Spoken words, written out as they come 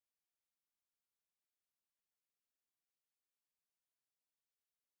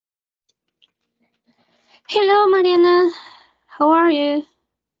Hello, Mariana. How are you?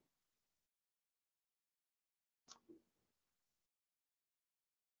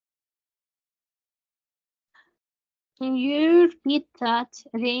 Can you repeat that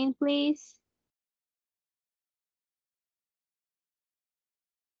again, please?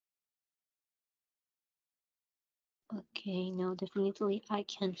 Okay, no, definitely I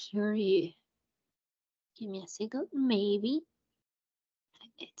can hear you. Give me a second, maybe.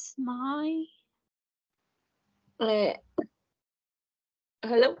 It's my... Uh,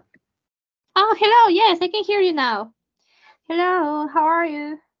 Hello, Oh, hello, yes, I can hear you now. Hello, how are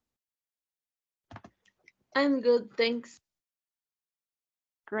you? I'm good, thanks.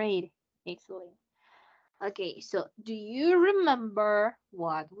 Great, excellent. Okay, so do you remember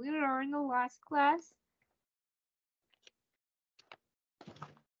what we learned in the last class?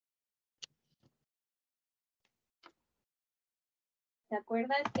 ¿Te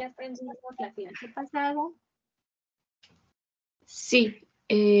acuerdas que aprendimos la clase pasada? Sí,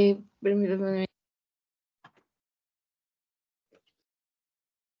 permítame.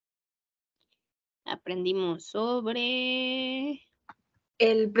 Aprendimos sobre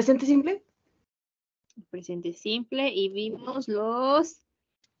 ¿El presente simple? el presente simple y vimos los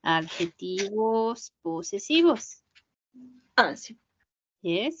adjetivos posesivos. Ah, sí.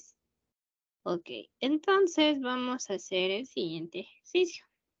 Yes. Ok, entonces vamos a hacer el siguiente ejercicio.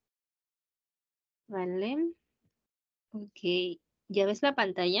 ¿Vale? Ok, ¿ya ves la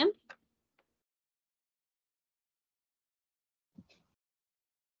pantalla?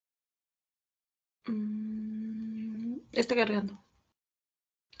 Está cargando.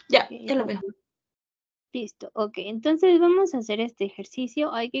 Ya, Ok, ya lo veo. listo. Ok, entonces vamos a hacer este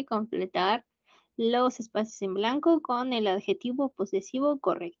ejercicio. Hay que completar los espacios en blanco con el adjetivo posesivo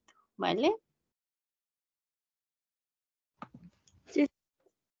correcto. ¿Vale? Sí.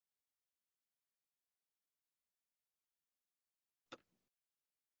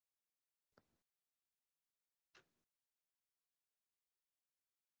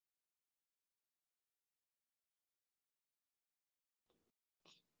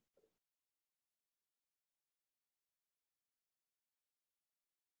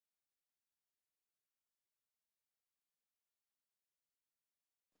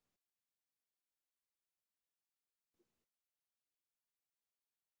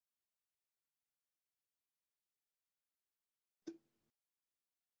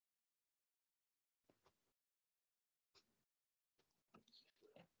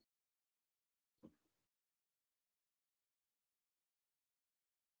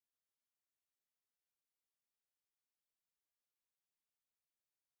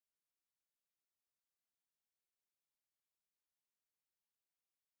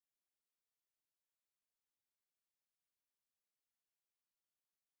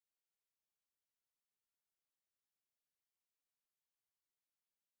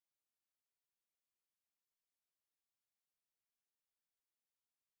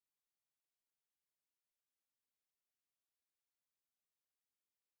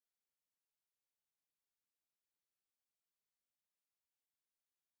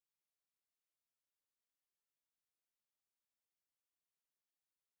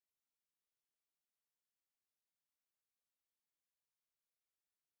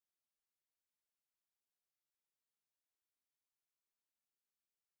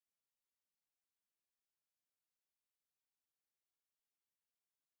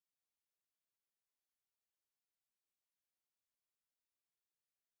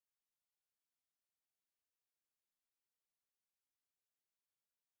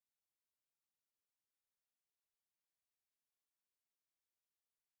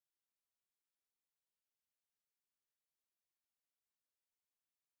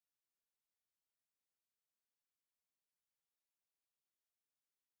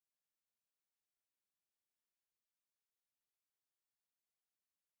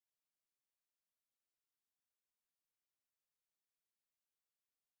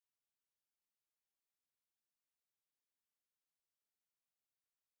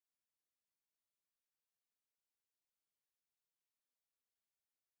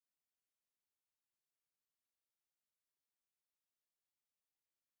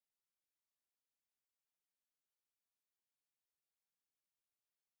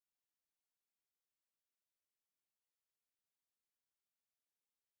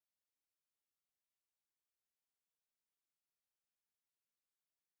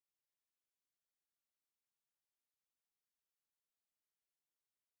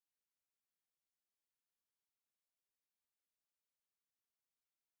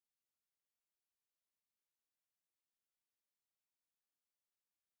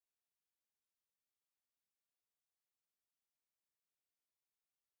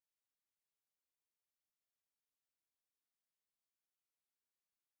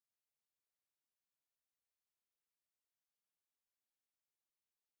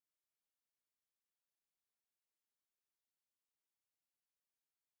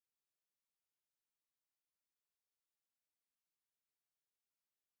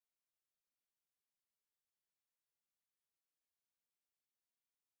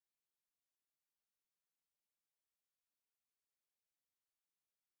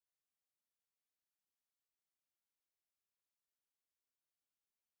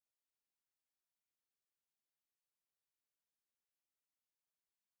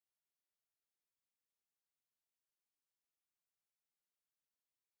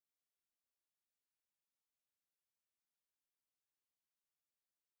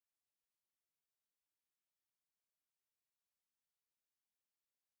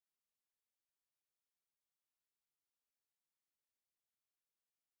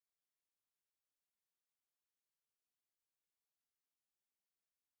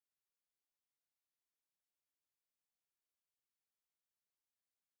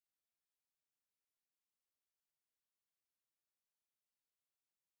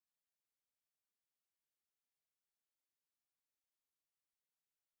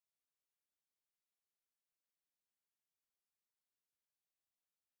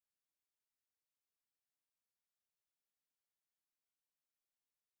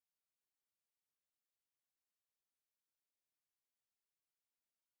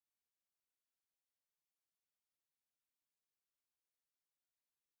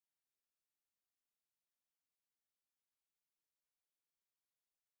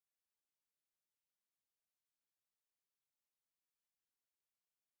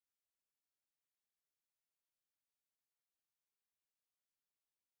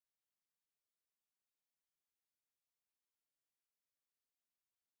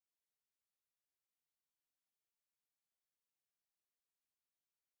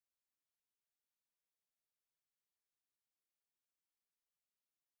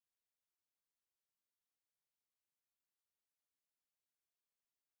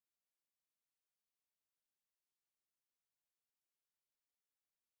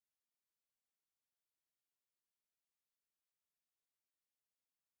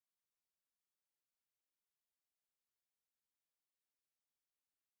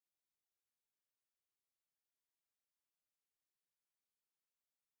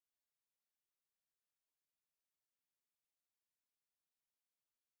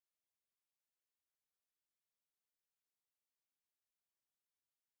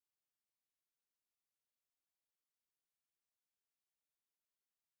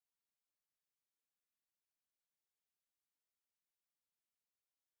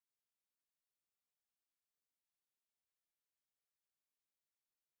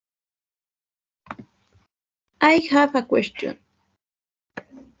 I have a question.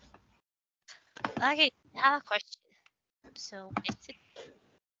 Okay, I have a question. So, is it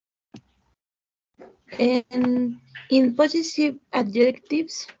And in possessive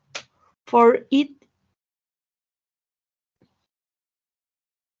adjectives, for it,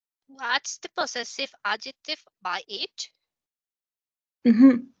 what's the possessive adjective by it?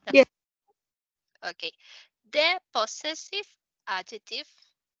 mhm, The, yes, okay, the possessive adjective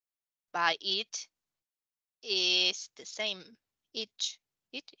by it is the same. It,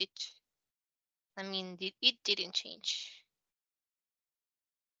 it. I mean, it didn't change.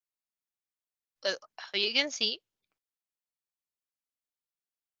 Well, how you can see,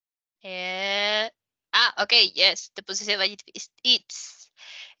 okay, yes, the possessive adjective is it's.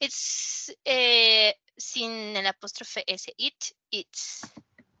 It's sin el apóstrofe s, it's.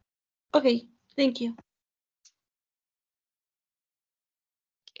 okay, thank you.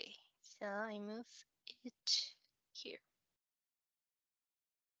 Okay, so I move it here.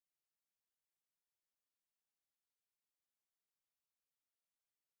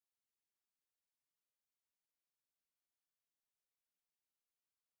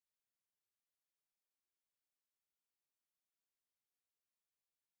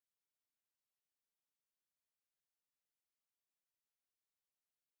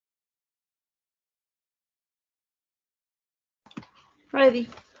 Ready.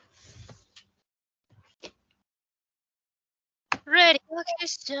 Ready. Okay,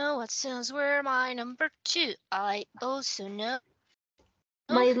 so what sounds were my number 2? I also know.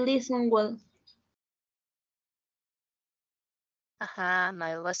 My listen well.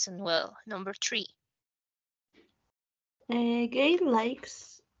 My lesson well. Number 3. Gay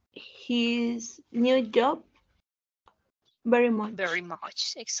likes his new job very Very much.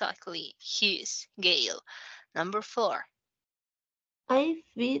 much. Exactly. His Gale. Number 4. I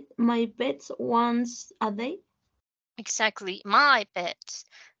feed my pets once a day. Exactly. My pets.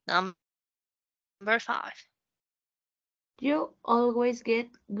 Number 5. You always get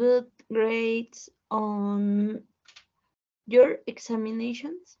good grades on your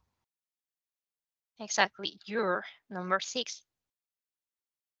examinations. Exactly. Your number 6.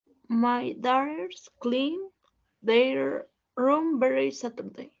 My daughters clean their room every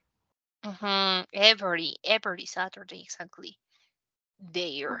Saturday. Every Saturday. Exactly.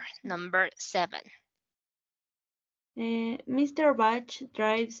 Their number 7. Mr. Batch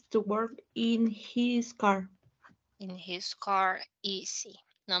drives to work in his car. In his car. Easy.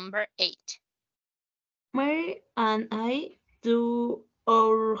 Number 8. Mary and I do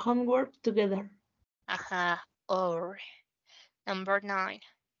our homework together. Or number 9.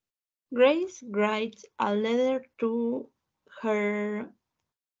 Grace writes a letter to her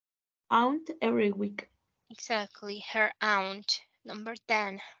aunt every week. Exactly. Her aunt. Number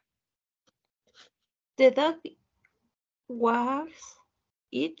 10. The dog wags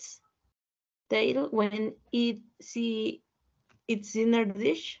its tail when it sees its dinner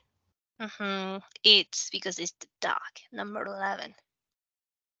dish. It's because it's the dog. Number 11.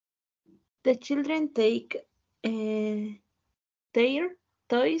 The children take uh, their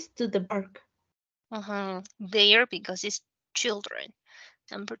toys to the park. There because it's children.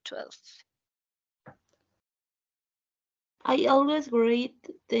 Number 12. I always write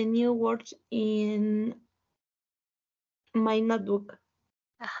the new words in my notebook.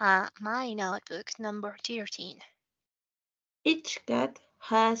 My notebook. Number 13. Each cat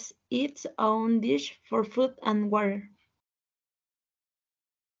has its own dish for food and water.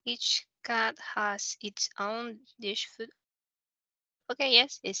 Each cat has its own dish food. Okay,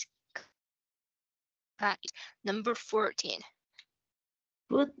 yes, it's cat. Number 14.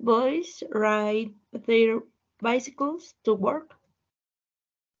 Good boys ride their bicycles to work.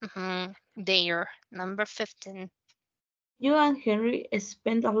 There. Number 15. You and Henry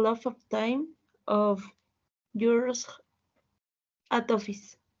spend a lot of time of yours at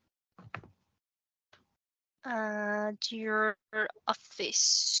office. Your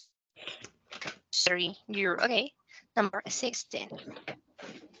office. Sorry, your okay. Number 16.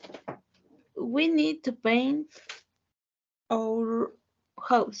 We need to paint our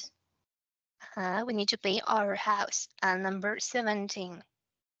house. We need to pay our house. And number 17.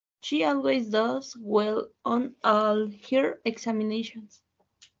 She always does well on all her examinations.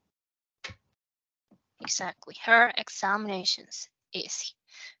 Exactly. Her examinations. Easy.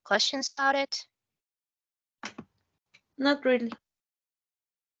 Questions about it? Not really.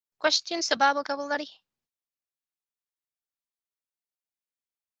 Questions about vocabulary?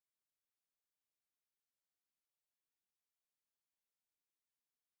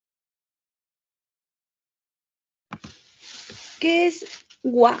 ¿Qué es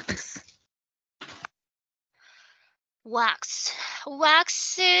wax? Wax.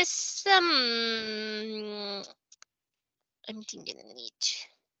 Wax is I'm thinking in it.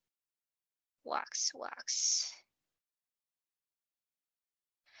 Wax.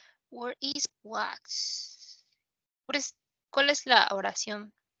 Where is wax? ¿Cuál es la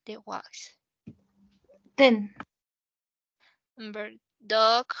oración de wax? 10. Number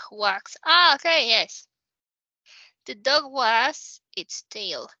dog wax. Ah, okay, yes. The dog wags its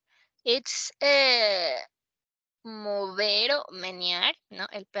tail. It's mover o menear, ¿no?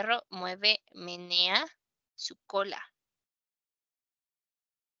 El perro menea su cola.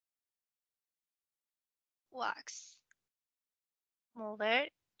 Wax. Mover,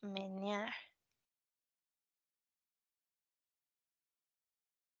 menear.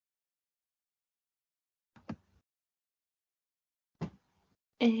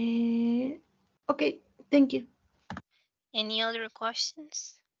 Okay, thank you. Any other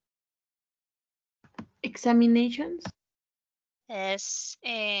questions? Examinations. Es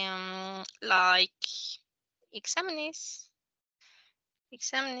like exámenes,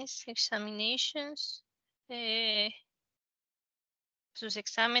 examinations, sus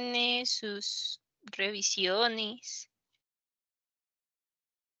exámenes, sus revisiones.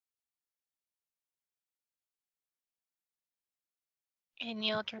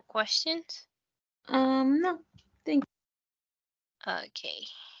 Any other questions? No, thank you. Okay.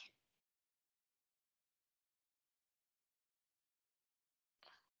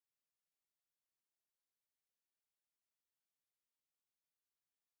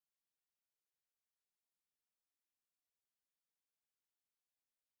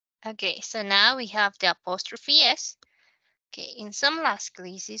 Okay, so now we have the apostrophe S. Okay, in some last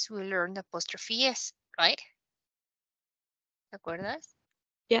classes we learned the apostrophe S, right? ¿Te acuerdas?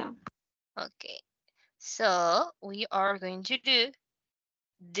 Yeah. Okay, so we are going to do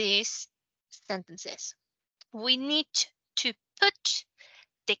these sentences. We need to put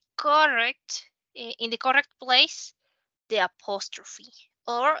the correct, in the correct place, the apostrophe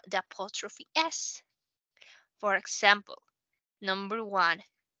or the apostrophe S. For example, number 1,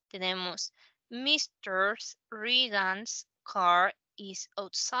 tenemos Mr. Regan's car is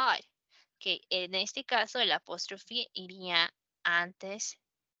outside. Que en este caso el apóstrofe iría antes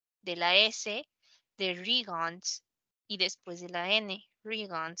de la S de Regan's y después de la N,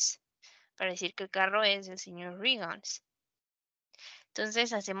 Regan's, para decir que el carro es del señor Regan's.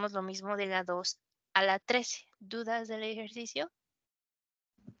 Entonces hacemos lo mismo de la 2 a la 13. ¿Dudas del ejercicio?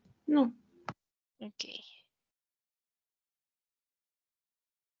 No. Ok.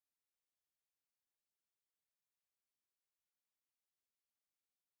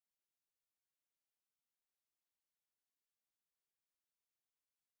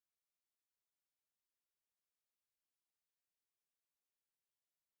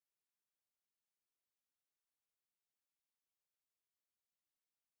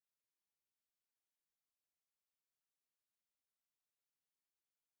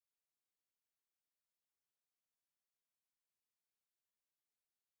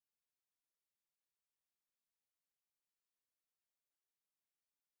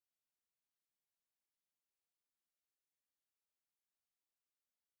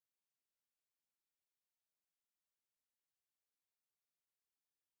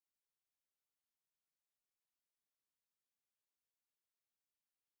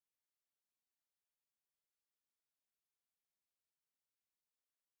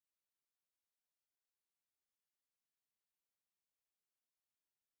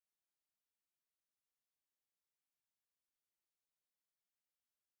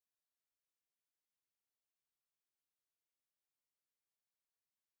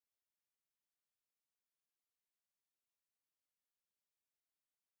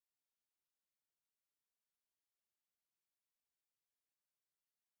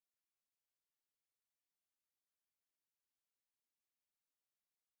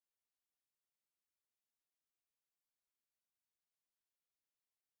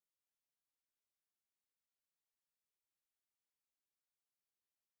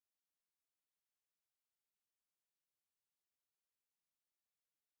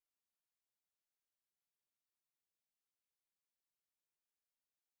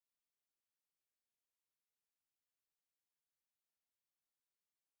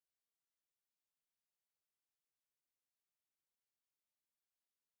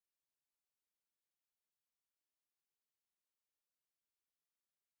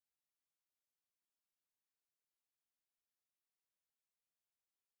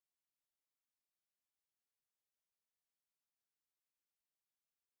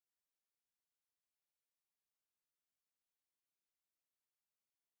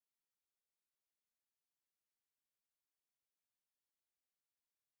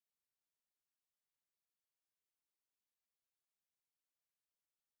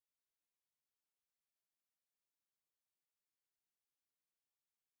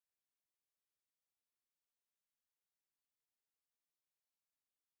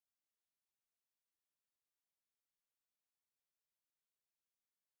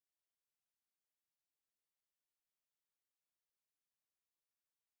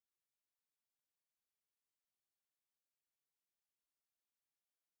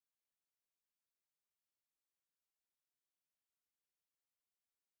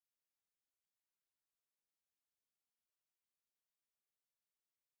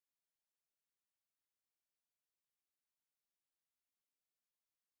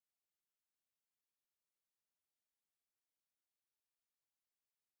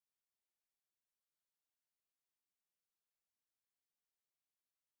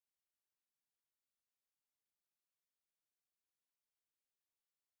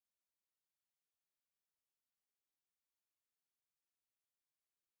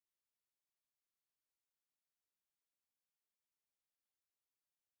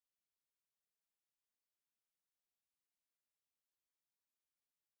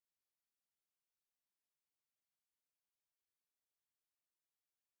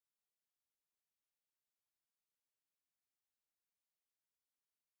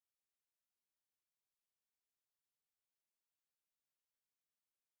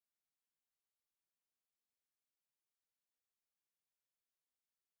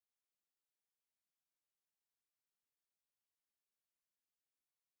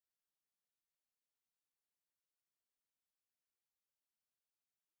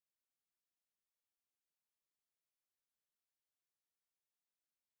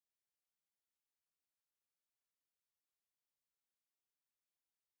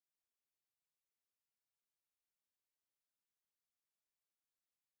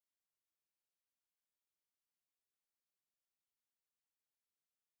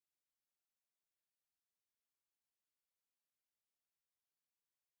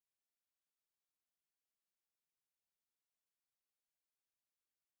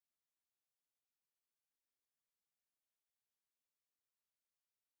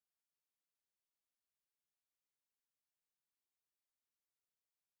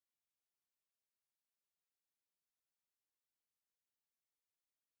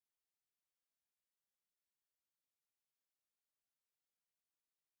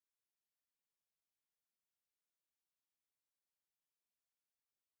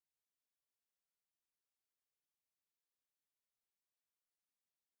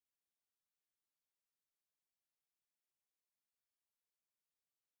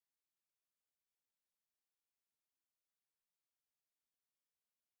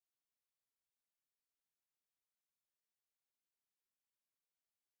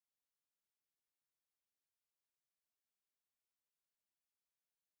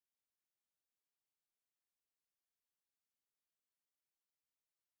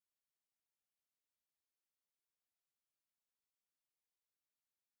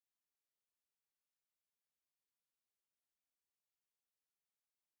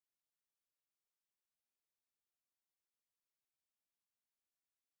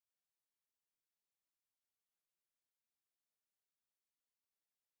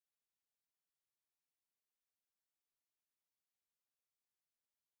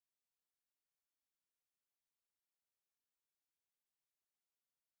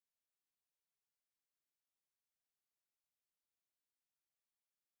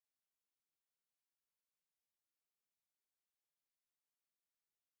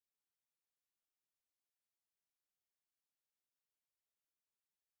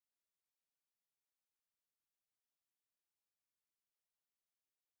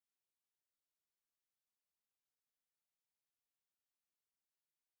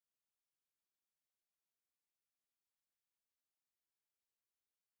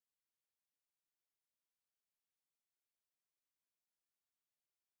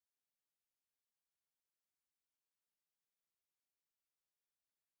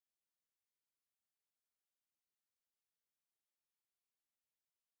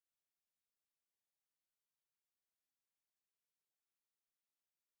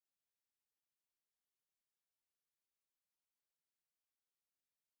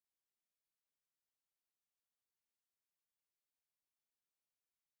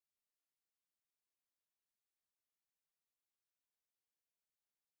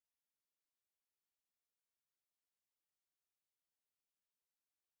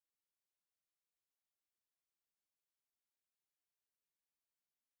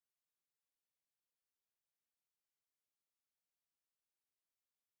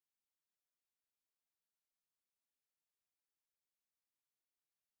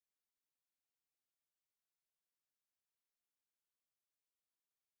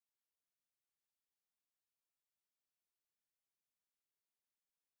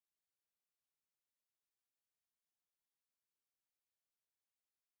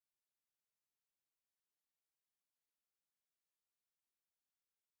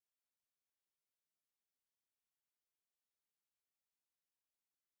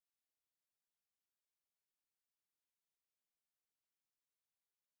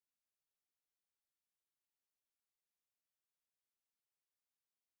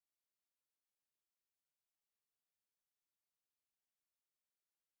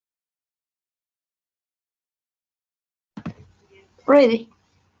 Ready.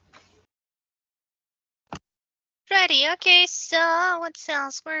 Ready. Okay, so what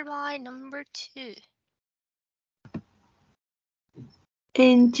else? We're by number 2.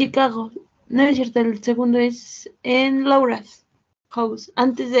 En Chicago. No es cierto, el segundo es en Laura's house,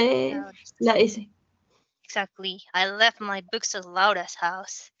 antes de la S. Exactly. I left my books at Laura's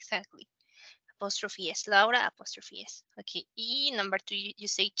house. Exactly. Apostrophe S. Laura, apostrophe S. Okay. E number 2, you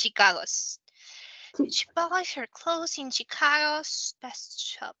say Chicago's. She buys her clothes in Chicago's best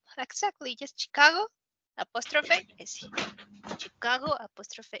shop. Exactly. Just Chicago, apostrophe S. Chicago,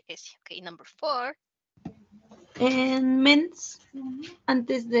 apostrophe S. Okay. Number 4. En men's,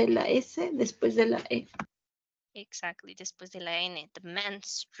 antes de la S, después de la E. Exactly. Después de la N. The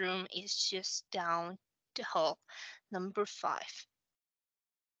men's room is just down the hall. Number 5.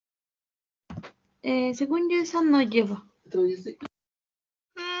 Según yo, esa no lleva. Do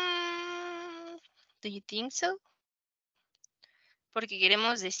you think so? Porque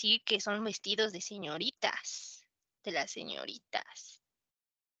queremos decir que son vestidos de señoritas, de las señoritas.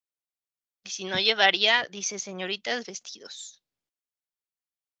 Y si no llevaría, dice señoritas vestidos.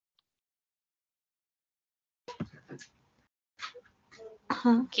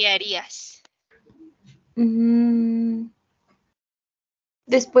 Ajá. ¿Qué harías?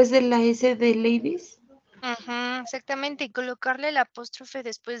 Después de la S de ladies. Exactamente, colocarle el apóstrofe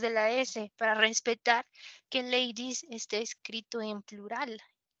después de la S para respetar que ladies esté escrito en plural.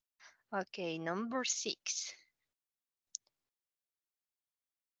 Ok, number 6.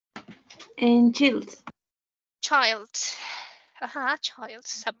 En chills. Child. Child.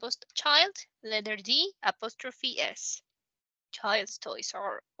 Child, letter D, apostrophe S. Child's toys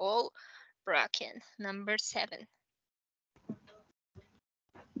are all broken. Number 7.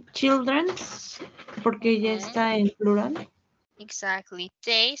 Children's, porque ya está en plural. Exactly.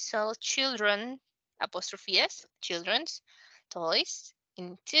 They sell children, apostrophe S, children's toys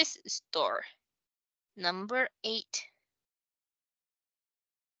in this store. Number 8.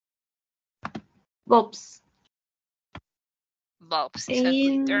 Bob's. Bob's,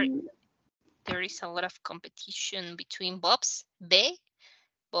 exactly. En There is a lot of competition between Bob's, B,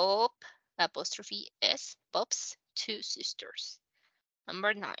 Bob, apostrophe S, Bob's two sisters.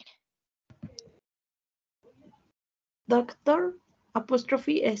 Number 9. doctor,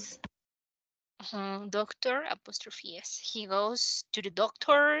 apostrophe S. Doctor, apostrophe S. He goes to the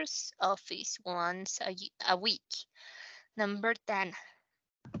doctor's office once a week. Number 10.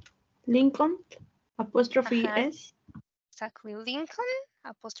 Lincoln, apostrophe S. Exactly. Lincoln,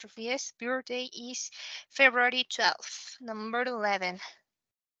 apostrophe S. Birthday is February 12th. Number 11.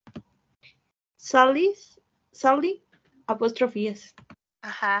 Sally, apostrophe S.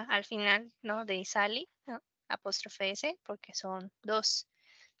 Al final, ¿no? De Sally, ¿no? Apóstrofe S, porque son dos,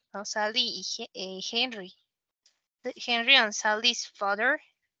 ¿no? Sally y Henry. Henry and Sally's father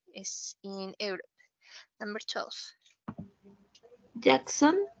is in Europe. Number 12.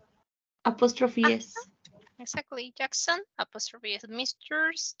 Jackson, apostrophe S. Exactly. Jackson, apostrophe S.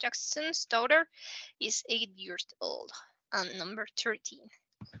 Mr. Jackson's daughter is 8 years old. And number 13.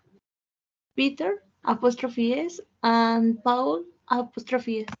 Peter, apostrophe S. And Paul,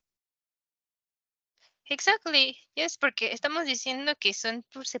 apostrophe S. Exactly. Yes, porque estamos diciendo que son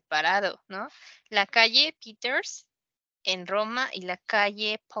por separado, ¿no? La calle Peters en Roma y la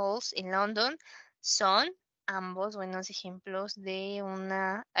calle Paul's en London son ambos buenos ejemplos de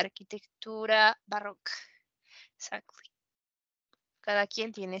una arquitectura barroca. Exactly. Cada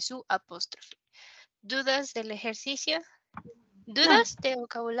quien tiene su apóstrofe. ¿Dudas del ejercicio? ¿Dudas de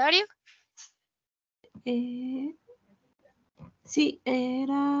vocabulario? Sí,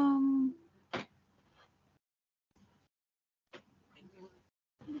 era...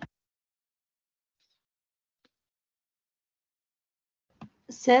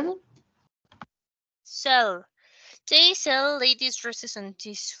 Sell. Sell. They sell ladies' dresses on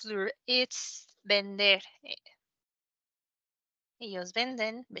this floor. It's vender. Ellos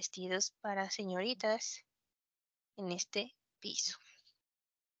venden vestidos para señoritas en este piso.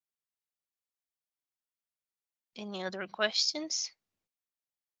 Any other questions?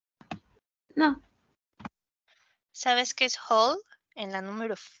 No. ¿Sabes qué es hall? En la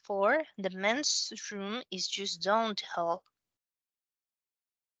número 4, the men's room is just down the hall.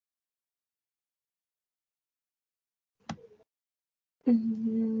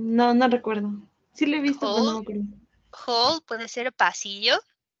 No, no recuerdo. Sí lo he visto, pero no me acuerdo. Hall puede ser pasillo,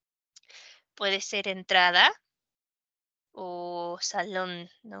 puede ser entrada o salón,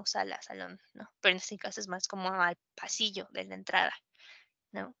 no sala, salón, no. Pero en este caso es más como al pasillo de la entrada,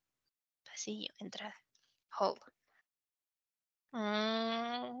 ¿no? Pasillo, entrada, hall.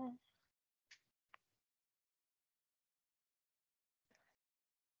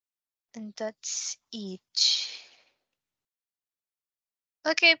 And that's it.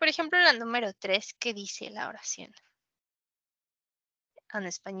 Ok, por ejemplo, la número 3, ¿qué dice la oración? En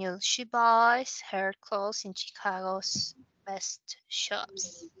español, she buys her clothes in Chicago's best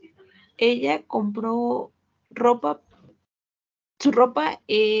shops. Ella compró su ropa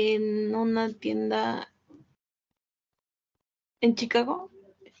en una tienda en Chicago.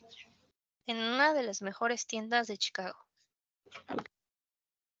 En una de las mejores tiendas de Chicago.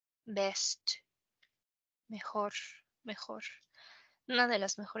 Best. Mejor. Una de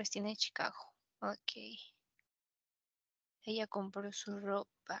las mejores tiendas de Chicago. Ok. Ella compró su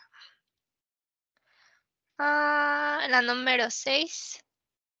ropa. La número 6.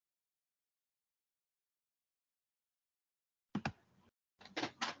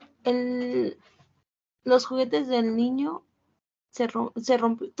 Los juguetes del niño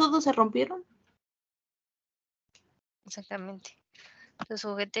todos se rompieron. Exactamente.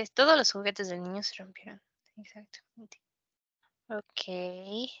 Todos los juguetes del niño se rompieron. Exactamente. Ok.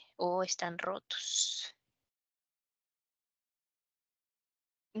 O están rotos.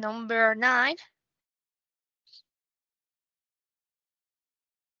 Number 9.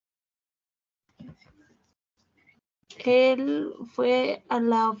 Él fue a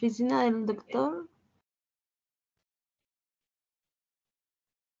la oficina del doctor.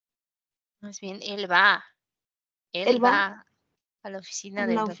 Más bien, él va. Él Él va va a la a oficina la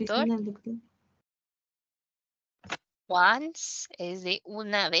del doctor. oficina del doctor. Once es de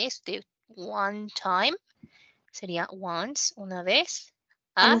una vez, de one time. Sería once, una vez.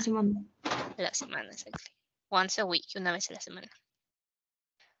 A A la semana. la semana, exactly. Once a week, una vez a la semana.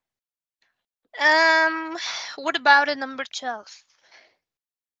 What about the number 12?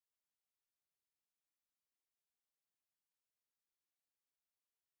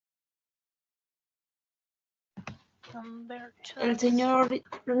 Number 12. El señor,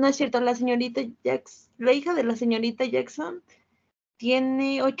 no es cierto, la señorita Jackson, la hija de la señorita Jackson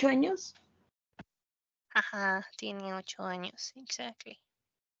tiene 8 años. Ajá, tiene 8 años, exactly.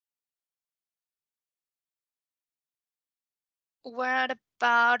 What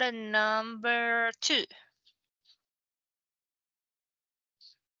about a number 2?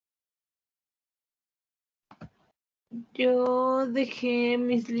 Yo dejé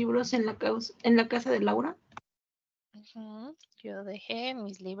mis libros en la casa de Laura. Yo dejé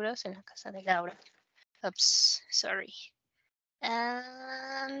mis libros en la casa de Laura. Oops, sorry.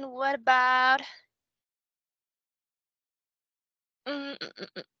 And what about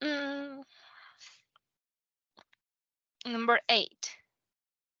number 8?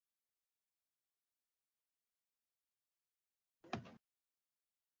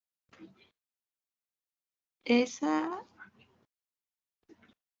 Esa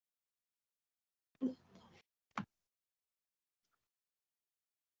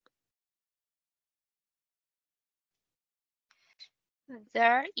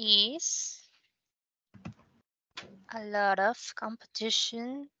There is a lot of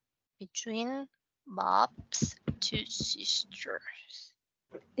competition between Bob's two sisters.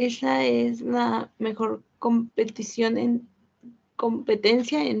 Esa es la mejor competencia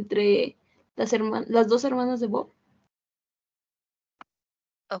entre las dos hermanas de Bob.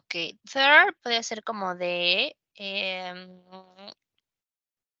 Ok, there puede ser como de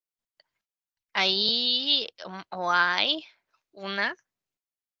ahí o hay una.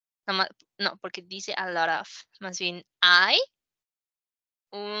 No, porque dice a lot of. Más bien hay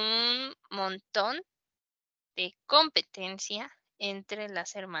un montón de competencia entre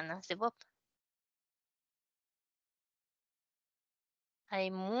las hermanas de Bob.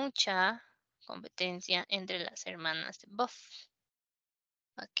 Hay mucha competencia entre las hermanas de Bob.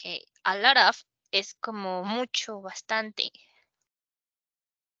 Ok, a lot of es como mucho, bastante.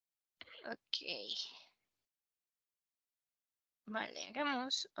 Ok. Vale,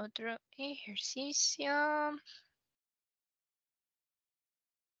 hagamos otro ejercicio.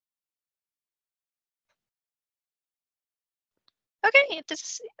 Ok,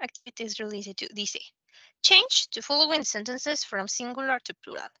 entonces activity is really easy to dice. Change the following sentences from singular to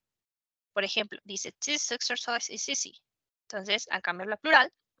plural. Por ejemplo, dice, this exercise is easy. Entonces, al cambiar la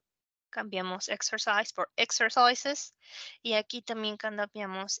plural, cambiamos exercise por exercises. Y aquí también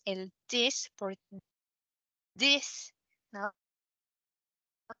cambiamos el this por this, ¿no?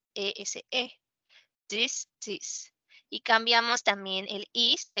 ESE. This. Y cambiamos también el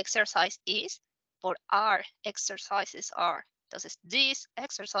is, exercise is, por are, exercises are. Entonces, these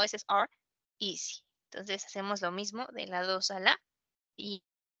exercises are easy. Entonces, hacemos lo mismo de la 2 a la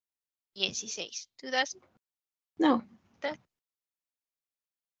 16. ¿Tú das? No.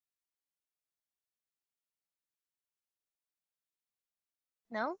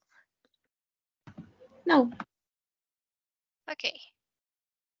 No? No. Okay.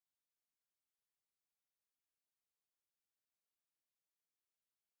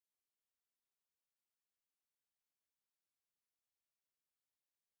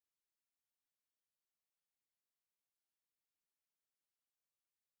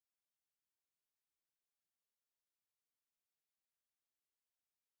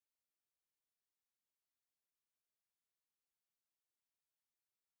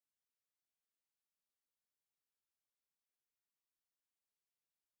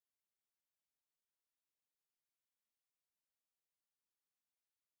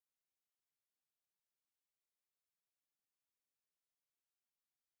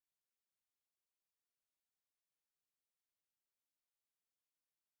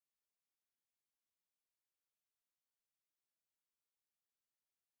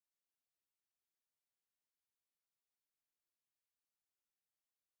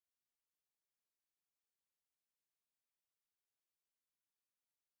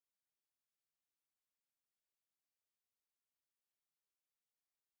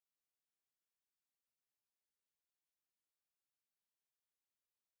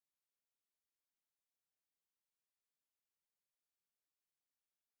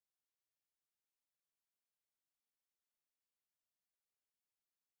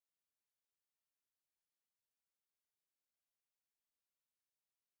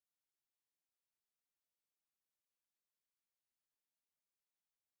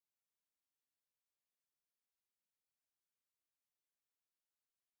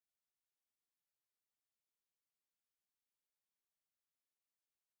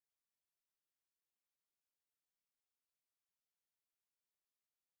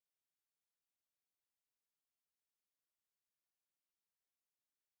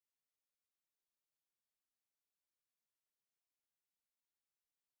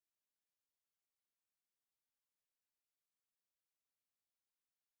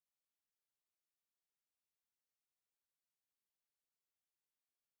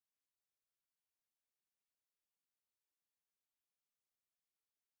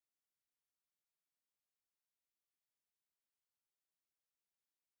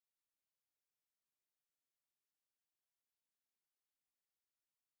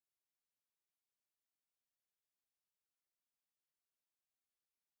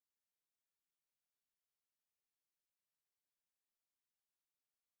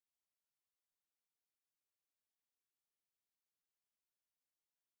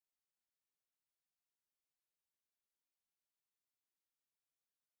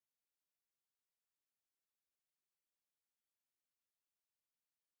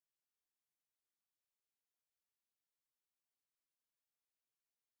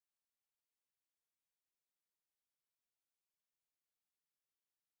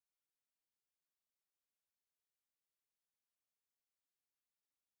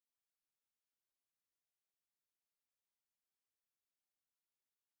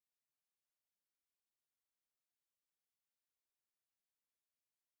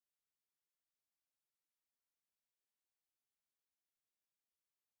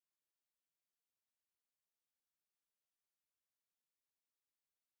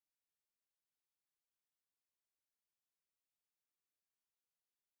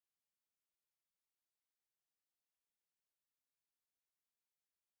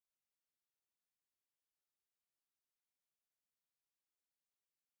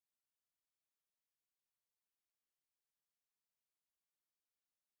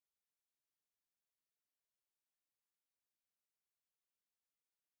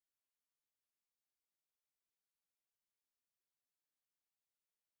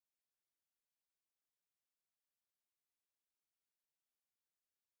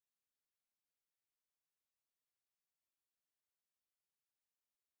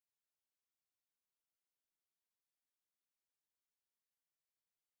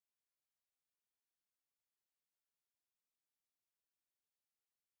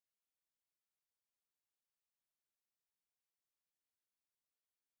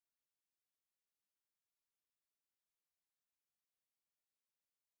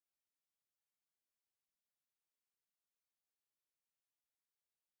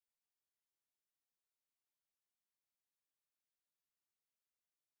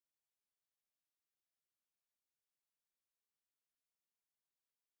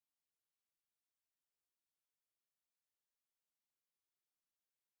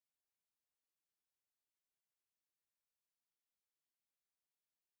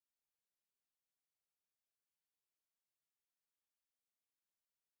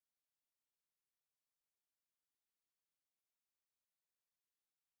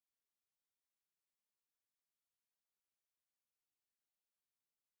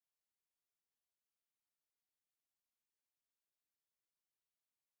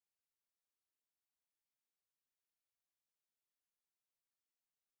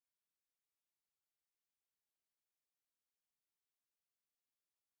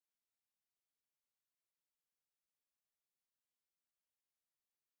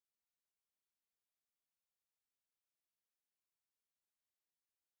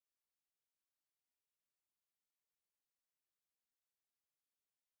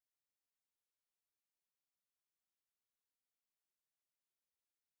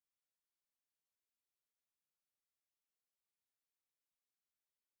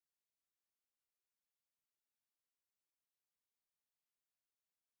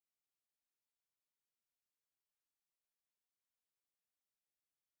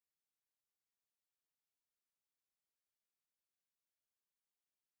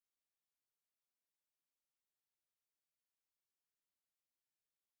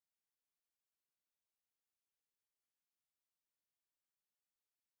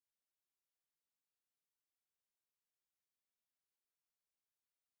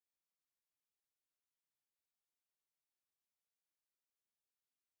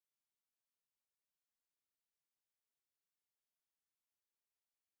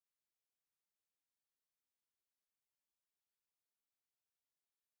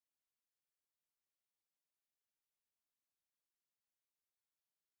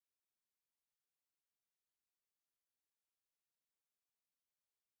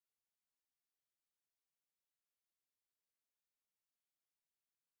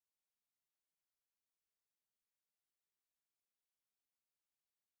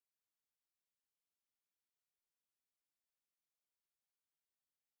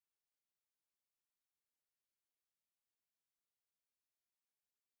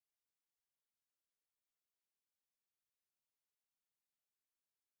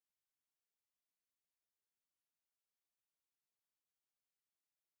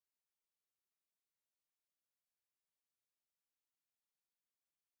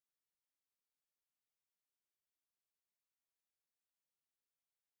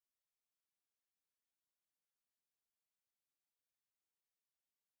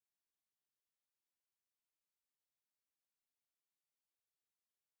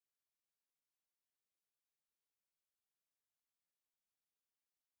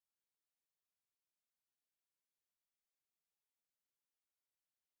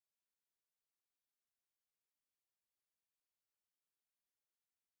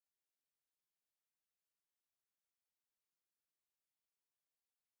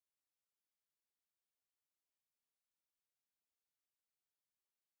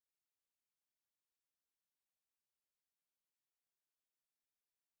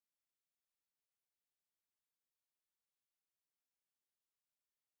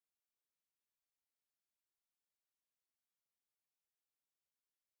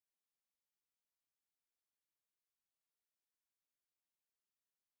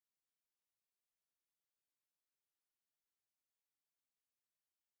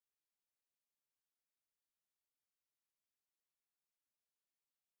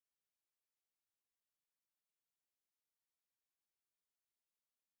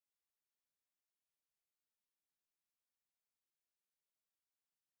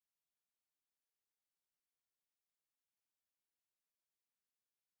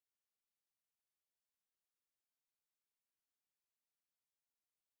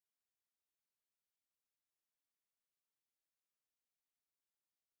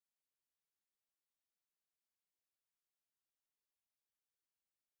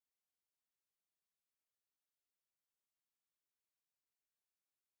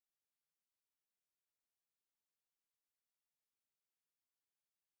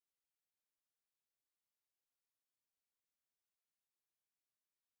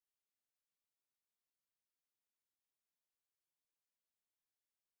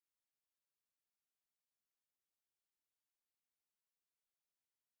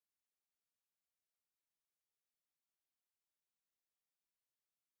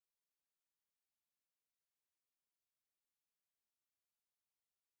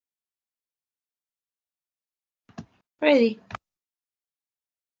 Ready.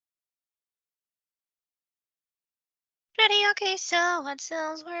 Ready? Okay, so what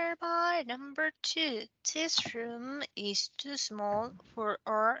cells were by number 2? This room is too small for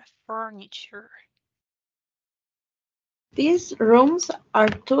our furniture. These rooms are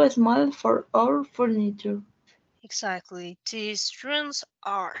too small for our furniture. Exactly, these rooms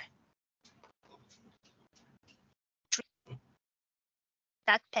are.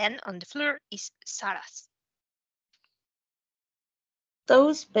 That pen on the floor is Sarah's.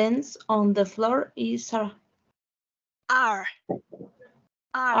 Those pens on the floor is Sarah. Are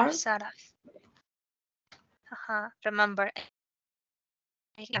Are Sarah's. Remember,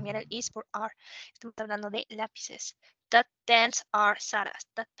 cambiar el is por are. Estamos hablando de lápices. That pens are Sarah's.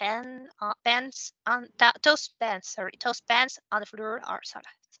 That pens on those pens on the floor are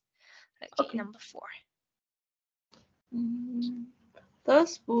Sarah's. Okay, okay. number 4.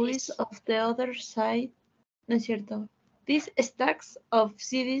 Those boys This of the other side. No es cierto. These stacks of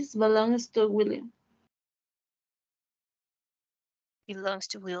CDs belongs to William. belongs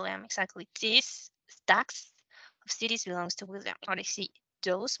to William. Exactly. This stacks of cities belongs to William. What I see.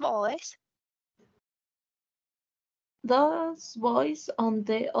 Those boys. Those boys on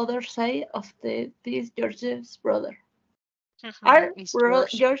the other side of this George's brother. Are Is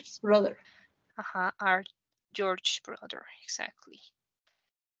George. George's brother. Are George brother. Exactly.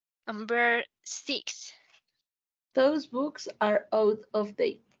 Number 6. Those books are out of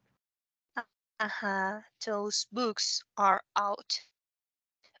date. Those books are out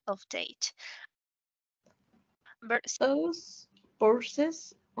of date. Number Those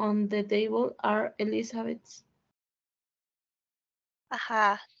purses on the table are Elizabeth's.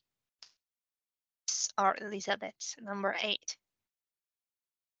 are Elizabeth's. Number 8.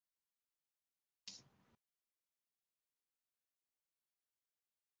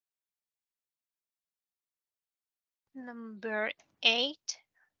 Number 8.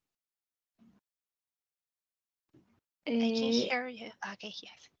 I can hear you. Okay,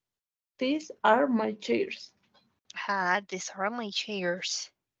 yes. These are my chairs. These are my chairs.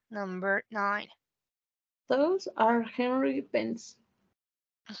 Number 9. Those are Henry pens.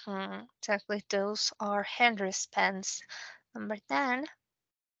 Exactly, those are Henry's pens. Number 10.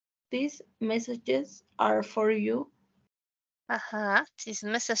 These messages are for you. These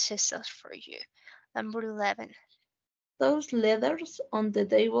messages are for you. Number 11. Those letters on the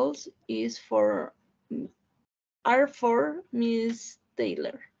tables are for Miss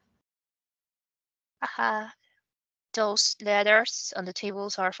Taylor. Those letters on the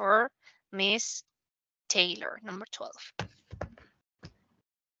tables are for Miss Taylor. Number 12.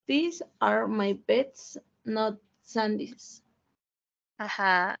 These are my pets, not Sandy's.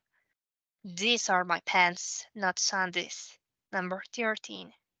 These are my pants, not Sandy's. Number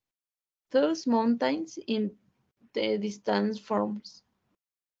 13. Those mountains in the distance forms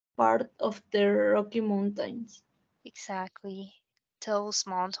part of the Rocky Mountains. Exactly. Those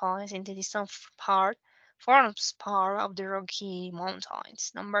mountains in the distant part forms part of the Rocky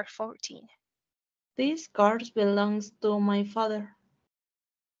Mountains. Number 14. These cars belongs to my father.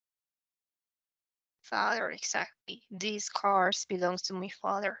 Father, exactly. These cars belongs to my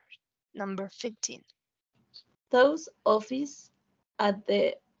father. Number 15. Those offices at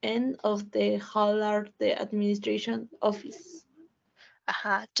the end of the hall are the administration office.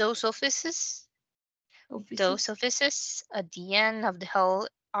 Those offices at the end of the hall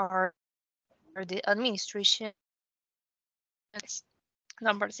are the administration.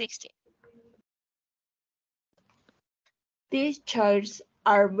 Number 16. These chairs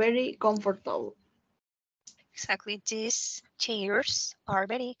are very comfortable. Exactly, these chairs are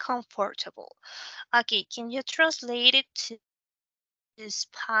very comfortable. Okay, can you translate it to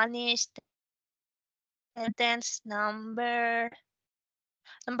Spanish sentence number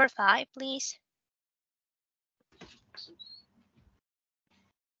 5, please?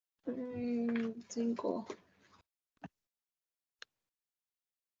 Cinco.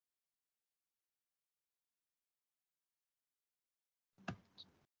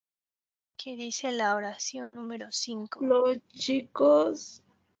 ¿Qué dice la oración número 5? Los chicos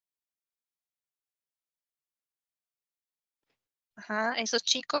Esos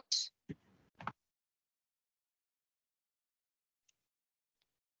chicos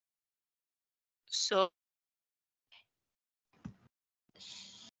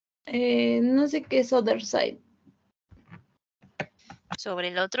no sé qué es other side. sobre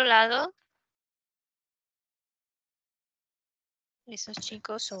el otro lado. Esos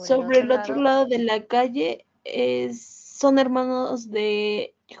chicos Sobre el otro lado de la calle son hermanos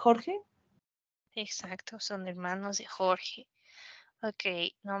de Jorge. Exacto, son hermanos de Jorge.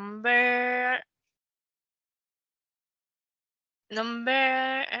 Ok, number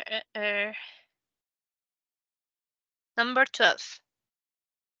Number 12.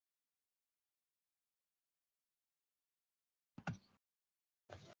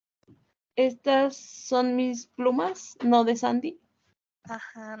 Estas son mis plumas, no de Sandy.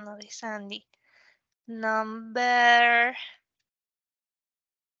 Ajá, no de Sandy. Number.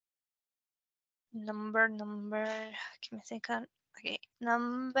 Give me a second. Okay,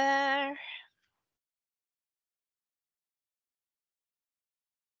 number.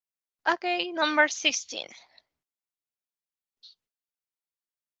 Okay, number 16.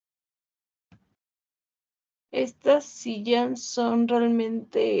 Estas sillas son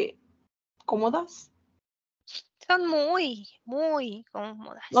realmente cómodas. Son muy, muy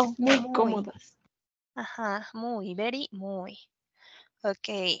cómodas. No, muy Muy. cómodas. Ajá, muy, very, muy.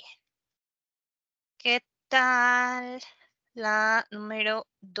 Ok. ¿Qué tal la número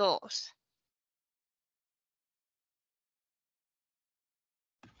 2?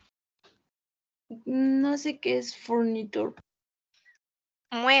 No sé qué es furniture.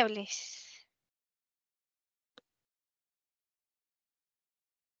 Muebles.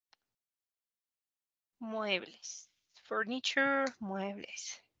 Muebles. Furniture,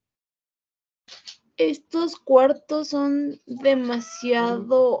 muebles. Estos cuartos son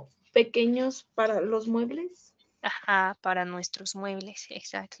demasiado pequeños para los muebles. Ajá, para nuestros muebles,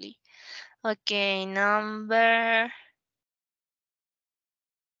 exactly. Ok, number.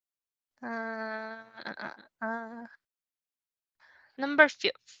 Number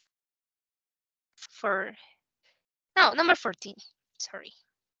 5. Number 14. Sorry.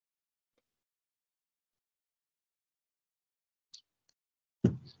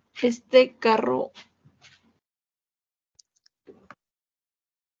 Este carro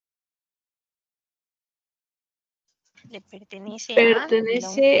Le pertenece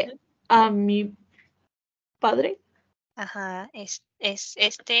pertenece a mi padre. Ajá, es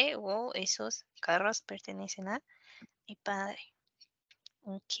este o esos carros pertenecen a mi padre.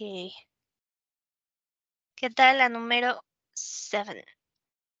 Ok. ¿Qué tal la número 7?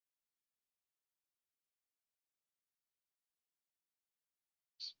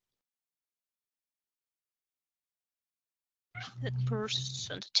 The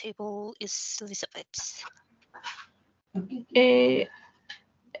person on the table is Elizabeth.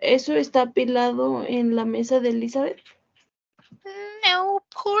 Eso está apilado en la mesa de Elizabeth. No,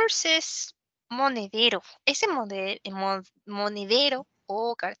 purse es monedero. Ese monedero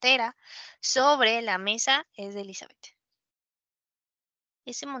o cartera sobre la mesa es de Elizabeth.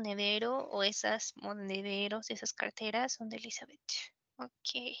 Ese monedero o esas monederos, esas carteras son de Elizabeth. Ok.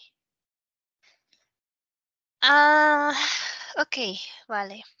 Ok,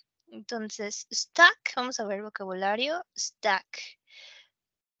 vale. Entonces, stack, vamos a ver vocabulario. Stack.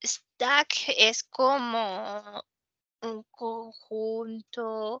 Stack es como un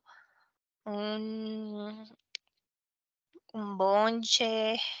conjunto, un, un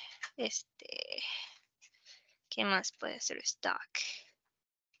bonche, ¿qué más puede ser stack?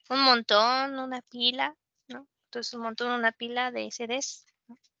 Un montón, una pila, ¿no? Entonces, un montón, una pila de CDs.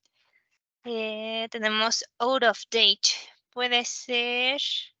 Tenemos out of date. Puede ser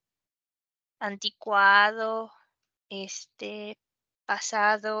anticuado,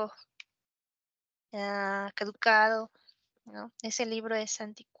 pasado, caducado, ¿no? Ese libro es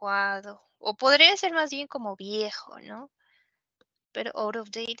anticuado. O podría ser más bien como viejo, ¿no? Pero out of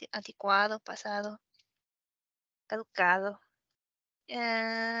date, anticuado, pasado, caducado.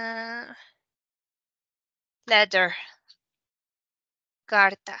 Letter,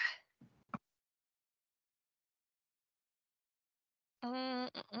 carta.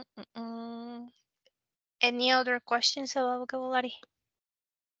 Any other questions about vocabulary?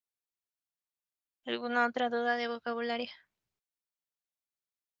 ¿Alguna otra duda de vocabulario?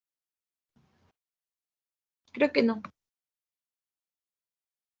 Creo que no.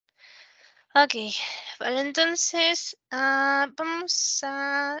 Ok, vale, entonces vamos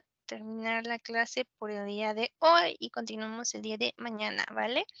a terminar la clase por el día de hoy y continuamos el día de mañana,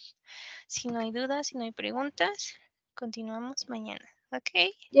 ¿vale? Si no hay dudas, si no hay preguntas, continuamos mañana,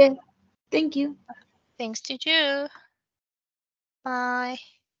 ¿ok? Yeah, thank you. Thanks to you. Bye.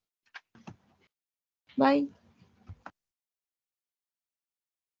 Bye.